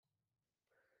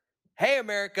Hey,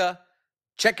 America,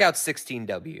 check out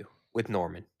 16W with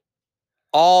Norman.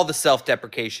 All the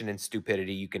self-deprecation and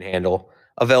stupidity you can handle,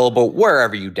 available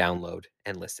wherever you download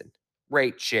and listen.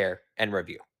 Rate, share, and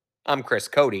review. I'm Chris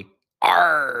Cody.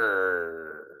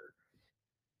 Arr!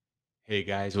 Hey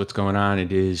guys, what's going on?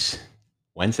 It is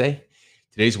Wednesday.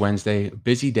 Today's Wednesday.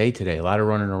 Busy day today. A lot of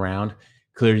running around.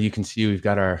 Clearly, you can see we've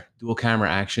got our dual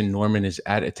camera action. Norman is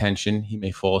at attention. He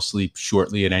may fall asleep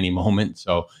shortly at any moment.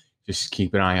 So just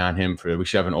keep an eye on him. We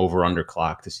should have an over-under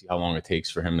clock to see how long it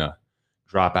takes for him to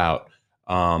drop out.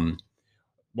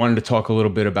 Wanted to talk a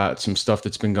little bit about some stuff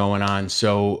that's been going on.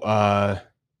 If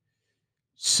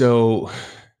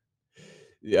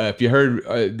you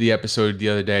heard the episode the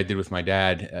other day I did with my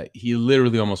dad, he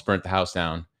literally almost burnt the house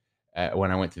down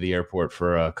when I went to the airport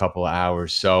for a couple of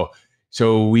hours.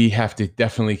 So we have to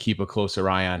definitely keep a closer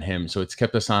eye on him. So it's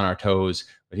kept us on our toes,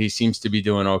 but he seems to be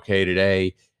doing okay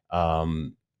today.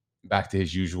 Back to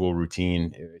his usual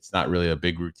routine. It's not really a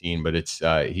big routine, but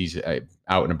he's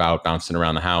out and about, bouncing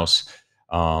around the house.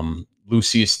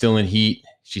 Lucy is still in heat.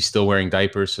 She's still wearing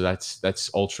diapers, so that's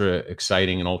ultra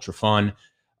exciting and ultra fun.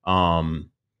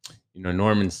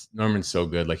 Norman's so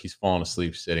good. Like, he's falling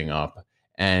asleep sitting up,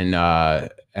 and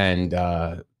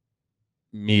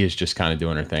Mia is just kind of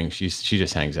doing her thing. She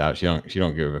just hangs out. She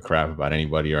don't give a crap about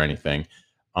anybody or anything.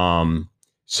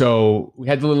 So we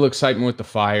had a little excitement with the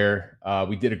fire.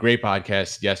 We did a great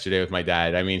podcast yesterday with my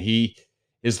dad. I mean,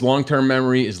 his long-term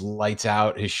memory is lights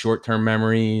out. His short-term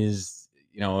memory is,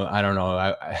 I don't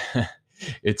know.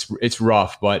 It's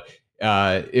rough, but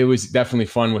it was definitely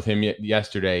fun with him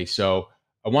yesterday. So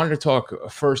I wanted to talk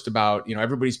first about,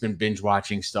 everybody's been binge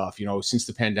watching stuff, since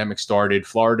the pandemic started.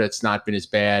 Florida, it's not been as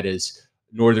bad as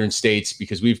northern states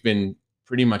because we've been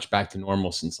pretty much back to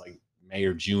normal since like May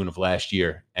or June of last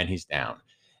year, and he's down.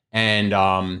 And,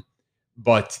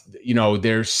 but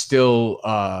there's still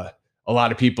a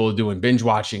lot of people doing binge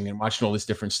watching and watching all this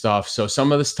different stuff. So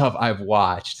some of the stuff I've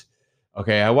watched,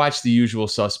 okay, I watched The Usual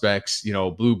Suspects,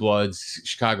 Blue Bloods,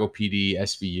 Chicago PD,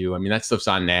 SVU. I mean, that stuff's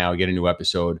on now. I get a new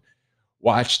episode.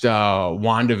 Watched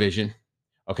WandaVision.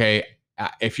 Okay,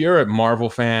 if you're a Marvel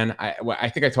fan, I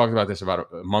think I talked about this about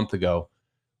a month ago.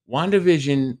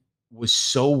 WandaVision was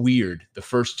so weird the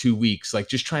first 2 weeks, like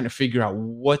just trying to figure out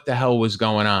what the hell was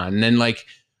going on. And then like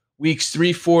weeks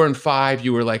 3, 4, and 5,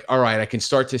 you were like, all right, I can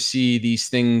start to see these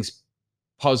things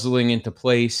puzzling into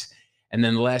place. And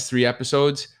then the last 3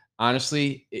 episodes,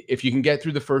 honestly, if you can get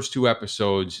through the first 2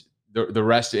 episodes, the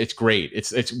rest, it's great.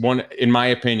 It's one, in my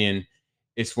opinion,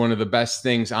 it's one of the best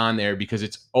things on there because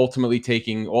it's ultimately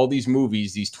taking all these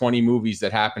movies, these 20 movies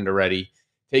that happened already,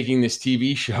 taking this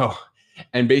TV show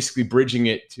and basically bridging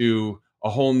it to a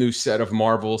whole new set of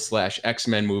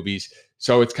Marvel/X-Men movies.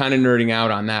 So it's kind of nerding out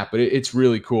on that, but it's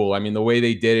really cool. I mean, the way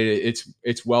they did it,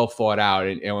 it's well thought out.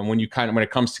 And when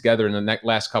it comes together in the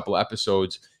last couple of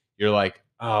episodes, you're like,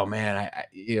 oh man,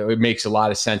 it makes a lot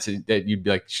of sense that you'd be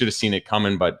like, should have seen it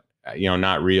coming, but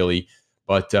not really.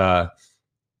 But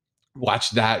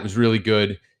watched that. It was really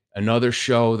good. Another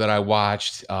show that I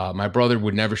watched, my brother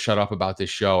would never shut up about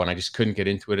this show, and I just couldn't get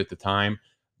into it at the time.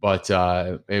 But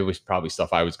it was probably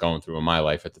stuff I was going through in my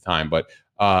life at the time. But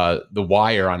The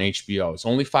Wire on HBO. It's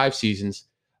only 5 seasons.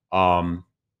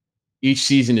 Each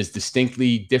season is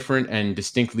distinctly different and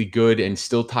distinctly good and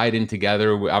still tied in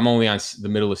together. I'm only on the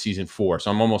middle of season 4,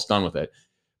 so I'm almost done with it.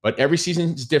 But every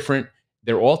season is different.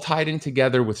 They're all tied in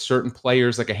together with certain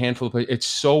players, like a handful of players. It's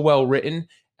so well written.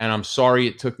 And I'm sorry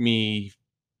it took me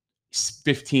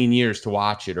 15 years to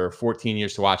watch it or 14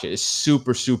 years to watch it. It's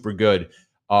super, super good.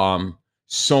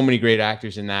 So many great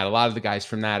actors in that. A lot of the guys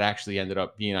from that actually ended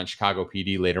up being on Chicago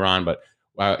PD later on, but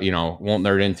won't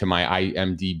nerd into my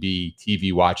IMDb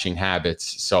TV watching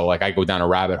habits. So like I go down a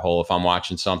rabbit hole if I'm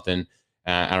watching something.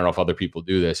 I don't know if other people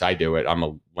do this. I do it. I'm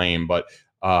a lame, but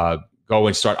go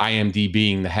and start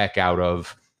IMDbing the heck out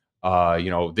of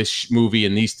this movie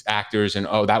and these actors, and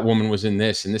oh, that woman was in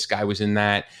this and this guy was in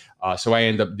that. So I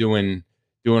end up doing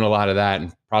a lot of that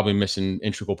and probably missing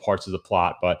integral parts of the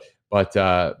plot. But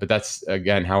that's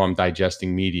again how I'm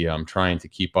digesting media. I'm trying to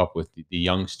keep up with the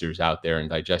youngsters out there and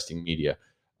digesting media.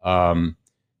 So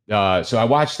I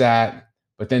watched that.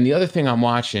 But then the other thing I'm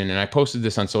watching, and I posted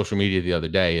this on social media the other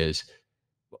day, is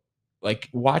like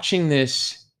watching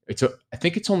this. I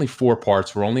think it's only 4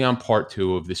 parts. We're only on part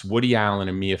 2 of this Woody Allen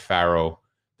and Mia Farrow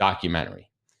documentary.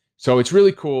 So it's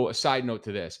really cool. A side note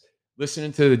to this,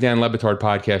 listening to the Dan Le Batard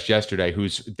podcast yesterday,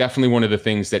 who's definitely one of the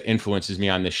things that influences me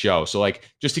on this show. So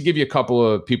like, just to give you a couple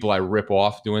of people I rip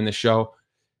off doing this show.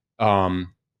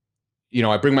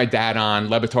 I bring my dad on.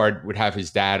 Le Batard would have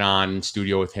his dad on in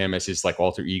studio with him as his like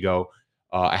alter ego.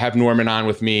 I have Norman on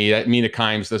with me. That Mina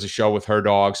Kimes does a show with her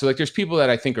dog. So like, there's people that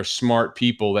I think are smart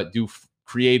people that do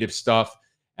creative stuff,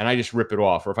 and I just rip it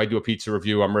off. Or if I do a pizza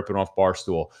review, I'm ripping off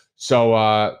Barstool.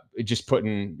 So just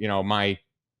putting, my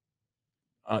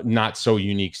not so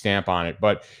unique stamp on it.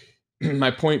 But my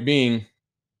point being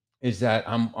is that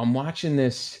I'm watching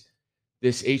this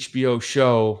HBO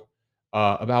show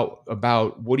about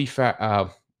Woody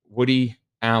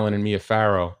Allen and Mia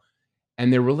Farrow,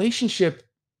 and their relationship.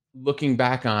 Looking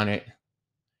back on it,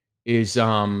 is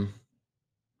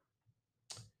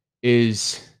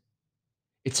is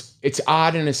it's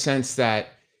odd in a sense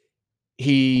that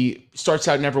he starts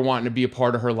out never wanting to be a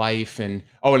part of her life. And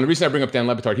the reason I bring up Dan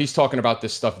Le Batard, he's talking about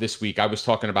this stuff this week. I was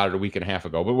talking about it a week and a half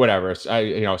ago, but whatever.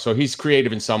 So he's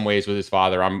creative in some ways with his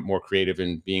father. I'm more creative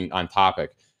in being on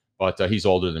topic, but he's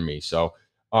older than me. So,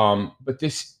 but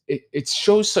it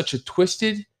shows such a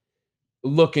twisted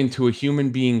look into a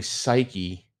human being's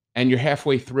psyche, and you're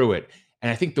halfway through it.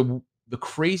 And I think the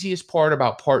craziest part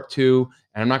about part two,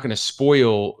 and I'm not going to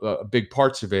spoil big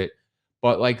parts of it,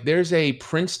 but like there's a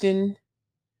Princeton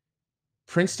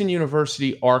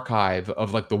University archive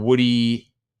of like the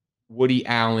Woody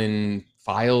Allen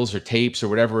files or tapes or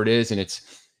whatever it is, and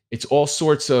it's all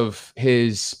sorts of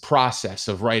his process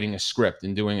of writing a script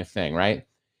and doing a thing, right?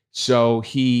 So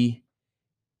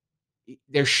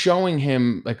they're showing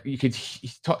him, like, you could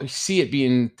see it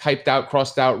being typed out,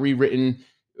 crossed out, rewritten,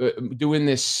 doing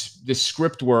this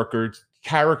script work or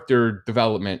character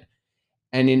development.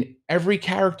 And in every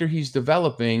character he's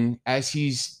developing, as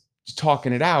he's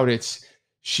talking it out,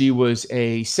 she was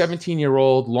a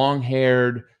 17-year-old,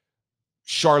 long-haired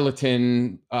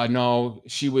charlatan. No,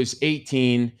 she was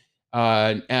 18.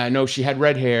 No, she had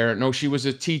red hair. No, she was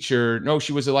a teacher. No,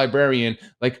 she was a librarian.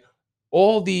 Like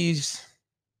all these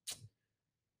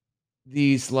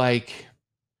like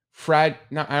I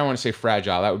don't want to say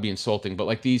fragile, that would be insulting, but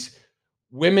like these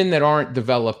women that aren't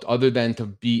developed other than to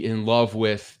be in love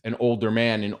with an older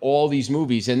man in all these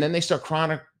movies. And then they start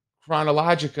bringing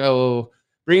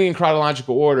in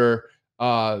chronological order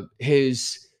the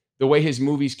way his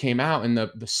movies came out and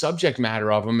the subject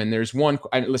matter of them. And there's one,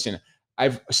 listen,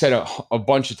 I've said a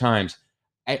bunch of times,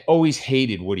 I always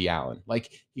hated Woody Allen.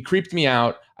 Like, he creeped me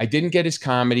out. I didn't get his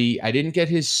comedy. I didn't get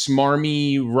his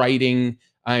smarmy writing.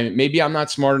 Maybe I'm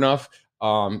not smart enough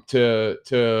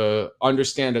to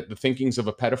understand the thinkings of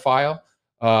a pedophile.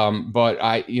 But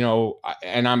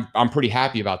I'm pretty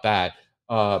happy about that.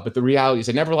 But the reality is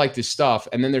I never liked his stuff.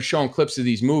 And then they're showing clips of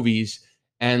these movies,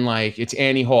 and like, it's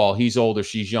Annie Hall, he's older,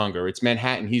 she's younger. It's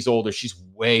Manhattan, he's older, she's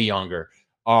way younger.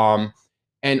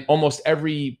 And almost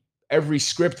every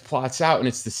script plots out, and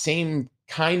it's the same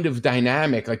kind of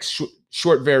dynamic, like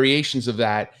short variations of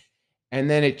that. And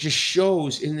then it just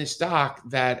shows in this doc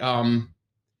that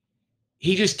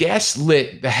he just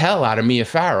gaslit the hell out of Mia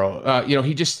Farrow.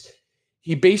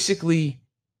 He basically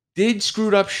did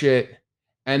screwed up shit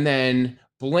and then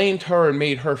blamed her and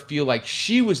made her feel like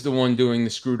she was the one doing the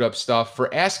screwed up stuff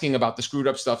for asking about the screwed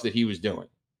up stuff that he was doing.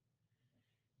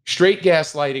 Straight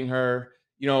gaslighting her.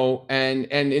 And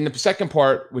in the second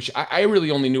part, which I really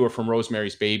only knew her from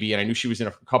Rosemary's Baby, and I knew she was in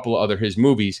a couple of other his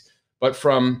movies, but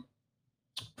from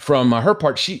her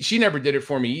part, she never did it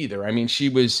for me either. I mean, she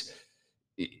just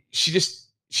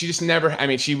never. I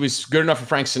mean, she was good enough for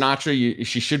Frank Sinatra.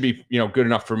 She should be, good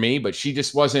enough for me, but she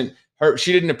just wasn't her.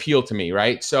 She didn't appeal to me,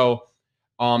 right? So,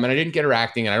 and I didn't get her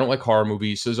acting, and I don't like horror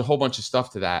movies. So there's a whole bunch of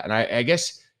stuff to that, and I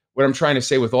guess what I'm trying to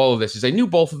say with all of this is I knew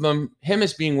both of them, him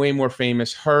as being way more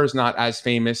famous, hers not as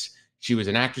famous. She was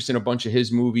an actress in a bunch of his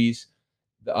movies.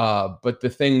 But the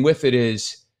thing with it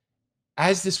is,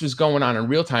 as this was going on in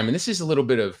real time, and this is a little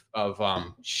bit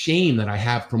of shame that I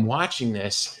have from watching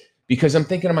this, because I'm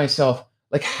thinking to myself,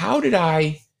 like, how did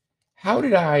I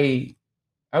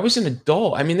was an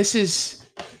adult. I mean, this is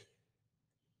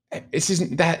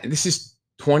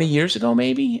 20 years ago,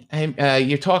 maybe.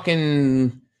 You're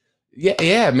talking,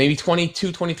 yeah, maybe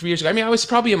 22, 23 years ago. I mean, I was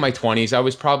probably in my 20s. I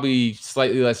was probably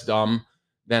slightly less dumb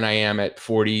than I am at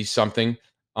 40 something.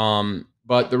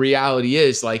 But the reality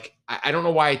is, like, I don't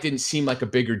know why it didn't seem like a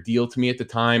bigger deal to me at the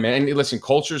time. And listen,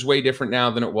 culture is way different now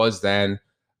than it was then.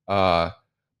 But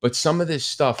some of this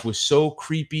stuff was so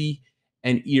creepy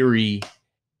and eerie.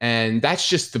 And that's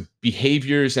just the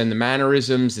behaviors and the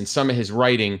mannerisms and some of his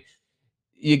writing.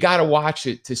 You got to watch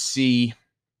it to see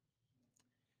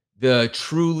the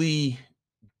truly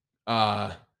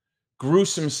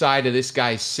gruesome side of this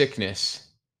guy's sickness,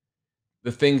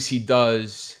 the things he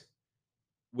does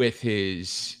with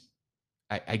his,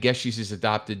 I guess she's his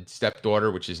adopted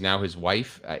stepdaughter, which is now his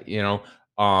wife,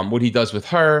 what he does with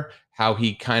her, how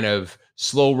he kind of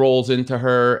slow rolls into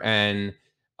her and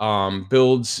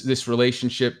builds this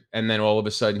relationship, and then all of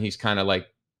a sudden he's kind of like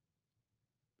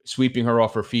sweeping her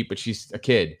off her feet, but she's a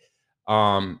kid.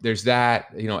 There's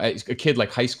that, a kid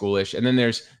like high schoolish, and then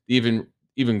there's even,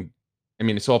 I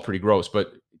mean, it's all pretty gross,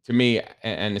 but to me,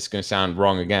 and it's going to sound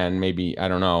wrong again, maybe I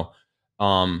don't know,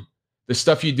 the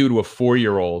stuff you do to a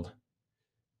 4-year-old,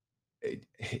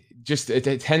 just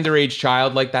a tender age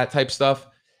child, like that type stuff.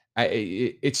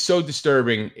 It's so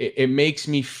disturbing. It makes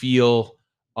me feel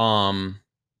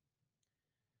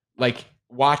like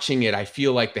watching it. I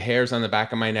feel like the hairs on the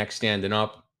back of my neck standing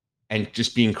up and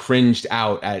just being cringed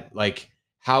out at, like,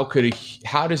 how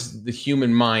does the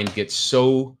human mind get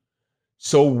so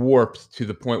warped to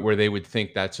the point where they would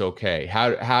think that's okay?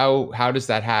 How does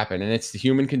that happen? And it's the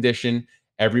human condition.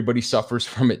 Everybody suffers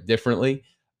from it differently.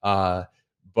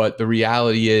 But the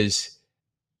reality is,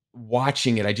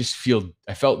 watching it, I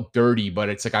felt dirty, but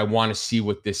it's like I want to see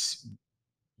what this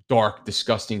dark,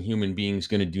 disgusting human being is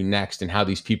going to do next, and how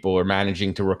these people are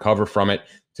managing to recover from it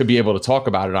to be able to talk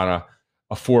about it on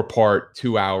a 4-part,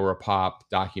 2-hour a pop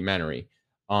documentary.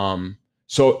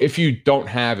 So if you don't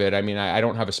have it, I mean, I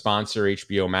don't have a sponsor.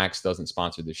 HBO Max doesn't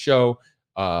sponsor the show,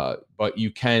 but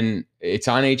you can. It's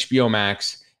on HBO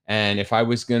Max, and if I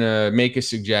was going to make a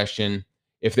suggestion,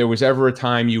 if there was ever a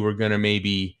time you were going to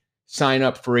maybe sign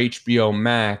up for HBO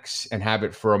Max and have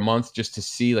it for a month just to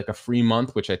see, like, a free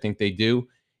month, which I think they do,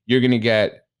 you're going to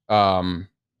get Alan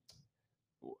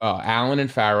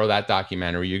and Farrow, that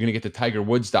documentary. You're going to get the Tiger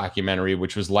Woods documentary,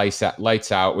 which was Lights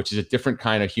Out, which is a different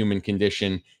kind of human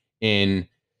condition in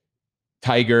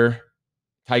Tiger's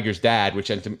dad,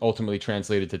 which ultimately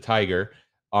translated to Tiger.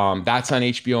 That's on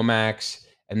HBO Max.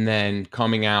 And then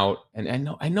coming out, and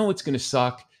I know it's going to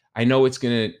suck. I know it's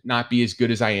going to not be as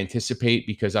good as I anticipate,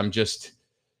 because I'm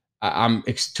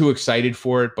too excited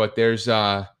for it. But there's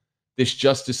this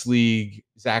Justice League.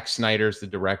 Zack Snyder's the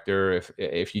director.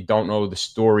 If you don't know the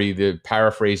story, the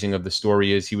paraphrasing of the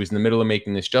story is, he was in the middle of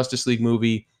making this Justice League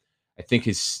movie. I think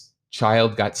his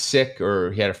child got sick,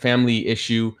 or he had a family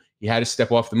issue. He had to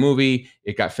step off the movie.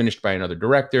 It got finished by another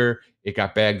director. It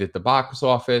got bagged at the box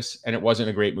office, and it wasn't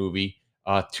a great movie.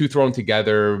 Two thrown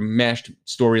together, mashed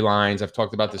storylines. I've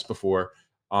talked about this before.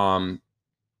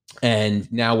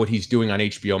 And now what he's doing on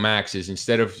HBO Max is,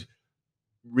 instead of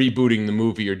rebooting the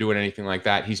movie or doing anything like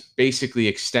that, he's basically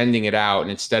extending it out.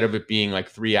 And instead of it being like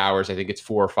 3 hours, I think it's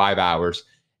 4 or 5 hours.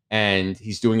 And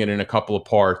he's doing it in a couple of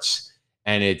parts.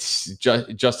 And it's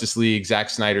Justice League, Zack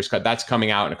Snyder's cut. That's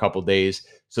coming out in a couple of days.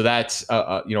 So that's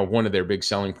one of their big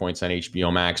selling points on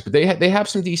HBO Max. But they have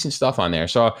some decent stuff on there.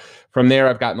 So from there,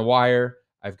 I've gotten The Wire,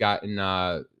 I've gotten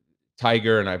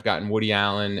Tiger, and I've gotten Woody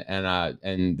Allen,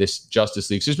 and this Justice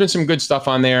League. So there's been some good stuff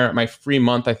on there. My free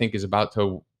month, I think, is about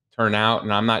to turn out,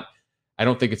 and I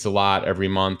don't think it's a lot every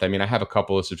month. I mean, I have a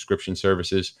couple of subscription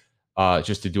services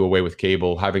just to do away with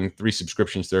cable. Having 3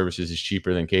 subscription services is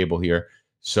cheaper than cable here.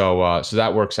 So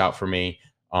that works out for me.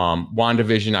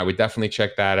 WandaVision, I would definitely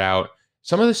check that out.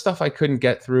 Some of the stuff I couldn't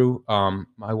get through.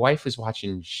 My wife is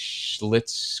watching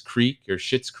Schitt's Creek,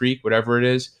 whatever it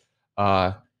is.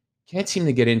 Can't seem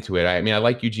to get into it. I mean, I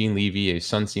like Eugene Levy. His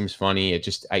son seems funny.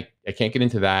 I can't get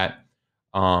into that.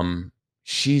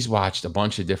 She's watched a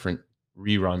bunch of different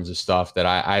reruns of stuff that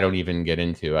I don't even get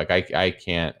into. Like I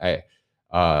can't.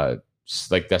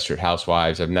 Like Desperate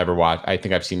Housewives, I've never watched. I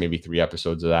think I've seen maybe 3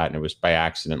 episodes of that, and it was by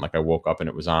accident. Like I woke up and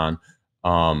it was on.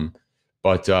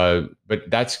 But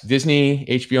that's Disney,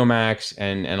 HBO Max,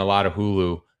 and a lot of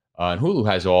Hulu. And Hulu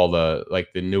has all the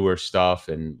newer stuff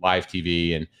and live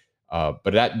TV, and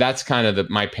but that's kind of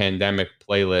my pandemic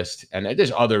playlist. And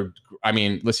there's other. I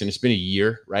mean, listen, it's been a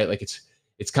year, right? Like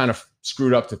it's kind of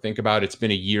screwed up to think about. It's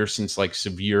been a year since like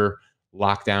severe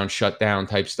lockdown, shutdown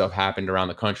type stuff happened around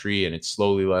the country, and it's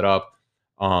slowly let up.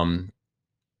 A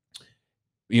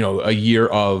year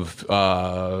of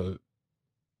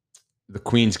the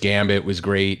Queen's Gambit was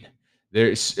great.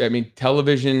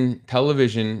 Television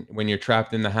when you're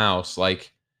trapped in the house,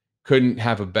 like, couldn't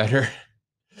have a better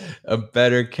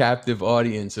captive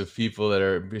audience of people that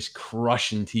are just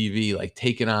crushing TV, like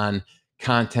taking on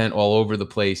content all over the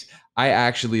place.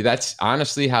 That's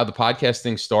honestly how the podcast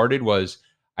thing started. Was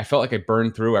I felt like I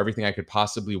burned through everything I could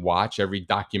possibly watch, every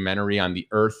documentary on the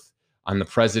earth, on the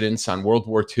presidents, on World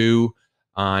War II,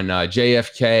 on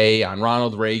JFK, on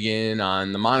Ronald Reagan,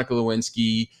 on the Monica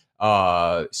Lewinsky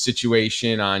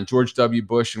situation, on George W.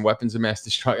 Bush and weapons of mass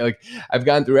destruction. Like, I've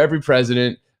gone through every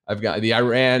president. I've got the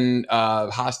Iran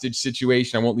hostage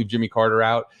situation. I won't leave Jimmy Carter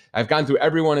out. I've gone through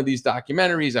every one of these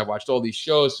documentaries. I've watched all these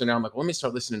shows. So now I'm like, let me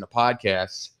start listening to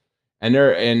podcasts. And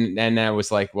I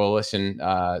was like, well, listen,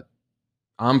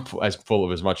 I'm as full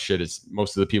of as much shit as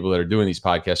most of the people that are doing these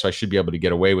podcasts, so I should be able to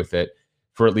get away with it.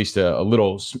 for at least a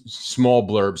little small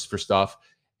blurbs for stuff.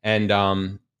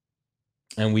 And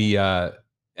we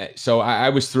so I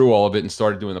was through all of it and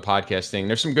started doing the podcast thing.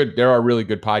 There are really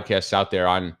good podcasts out there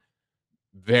on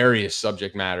various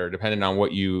subject matter, depending on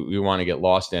what you want to get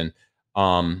lost in.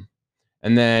 And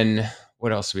then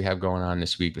what else do we have going on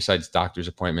this week besides doctor's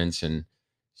appointments and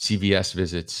CVS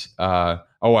visits? I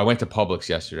went to Publix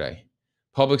yesterday.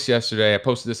 I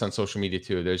posted this on social media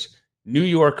too. There's New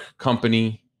York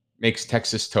company makes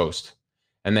Texas toast,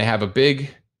 and they have a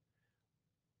big,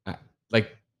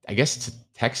 I guess it's a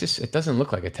Texas. It doesn't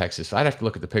look like a Texas. I'd have to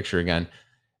look at the picture again.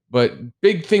 But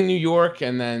big thing, New York,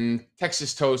 and then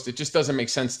Texas toast. It just doesn't make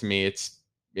sense to me. It's,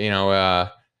 and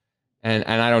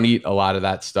I don't eat a lot of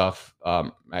that stuff.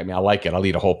 I mean, I like it. I'll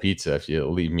eat a whole pizza if you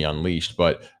leave me unleashed.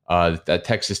 But that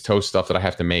Texas toast stuff that I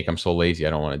have to make, I'm so lazy.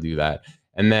 I don't want to do that.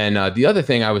 And then the other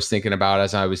thing I was thinking about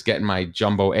as I was getting my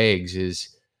jumbo eggs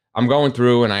is I'm going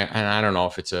through, and I don't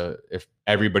know if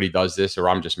everybody does this or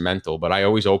I'm just mental, but I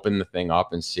always open the thing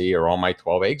up and see are all my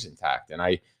 12 eggs intact, and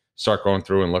I start going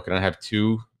through and looking. I have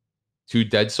two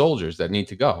dead soldiers that need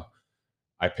to go.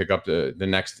 I pick up the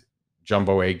next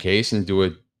jumbo egg case and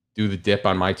do the dip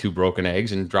on my 2 broken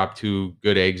eggs and drop 2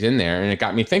 good eggs in there. And it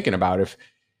got me thinking about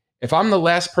if I'm the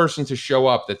last person to show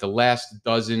up, that the last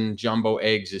dozen jumbo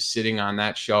eggs is sitting on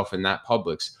that shelf in that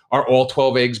Publix, are all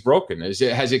 12 eggs broken? Has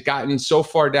it gotten so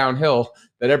far downhill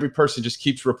that every person just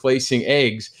keeps replacing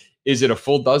eggs? Is it a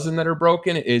full dozen that are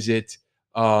broken? Is it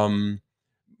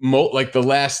like the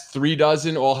last 3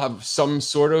 dozen all have some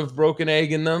sort of broken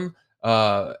egg in them?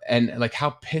 And like,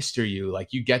 how pissed are you?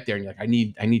 Like, you get there and you're like, I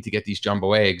need to get these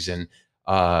jumbo eggs, and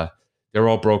they're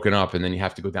all broken up, and then you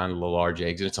have to go down to the large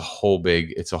eggs, and it's a whole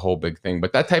big thing.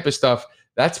 But that type of stuff,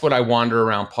 that's what I wander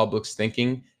around Publix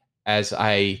thinking, as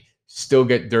I still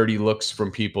get dirty looks from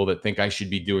people that think I should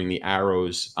be doing the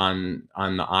arrows on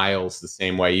the aisles the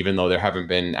same way, even though there haven't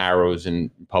been arrows in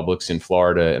Publix in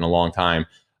Florida in a long time.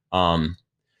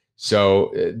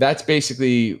 So that's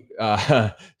basically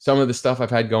some of the stuff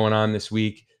I've had going on this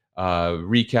week.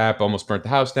 Recap: almost burnt the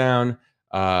house down.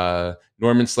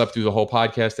 Norman slept through the whole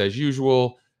podcast as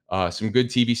usual. Some good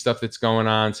TV stuff that's going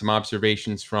on. Some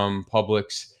observations from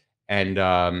Publix, and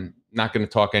not going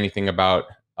to talk anything about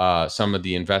some of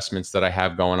the investments that I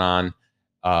have going on,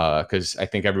 because I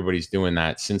think everybody's doing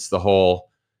that since the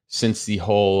whole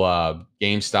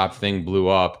GameStop thing blew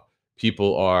up.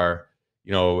 People are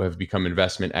have become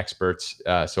investment experts.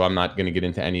 So I'm not going to get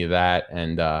into any of that,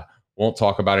 and won't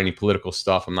talk about any political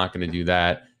stuff. I'm not going to do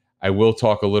that. I will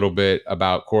talk a little bit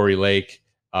about Corey Lake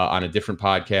on a different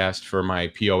podcast for my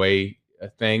POA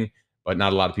thing, but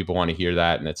not a lot of people want to hear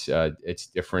that, and it's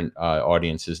different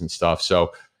audiences and stuff.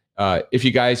 So if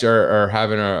you guys are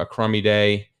having a crummy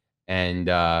day and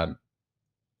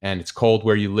it's cold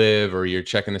where you live, or you're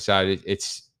checking this out,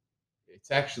 it's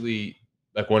actually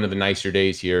like one of the nicer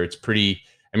days here. It's pretty.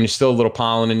 I mean, there's still a little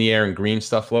pollen in the air and green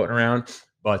stuff floating around,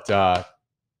 but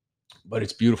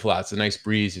it's beautiful out. It's a nice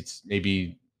breeze. It's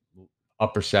maybe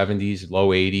upper 70s, low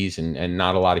 80s, and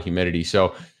not a lot of humidity.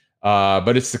 So,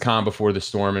 but it's the calm before the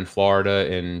storm in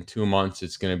Florida. In 2 months,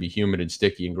 it's going to be humid and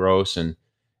sticky and gross, and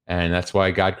that's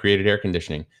why God created air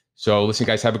conditioning. So, listen,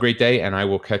 guys, have a great day, and I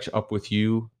will catch up with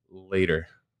you later.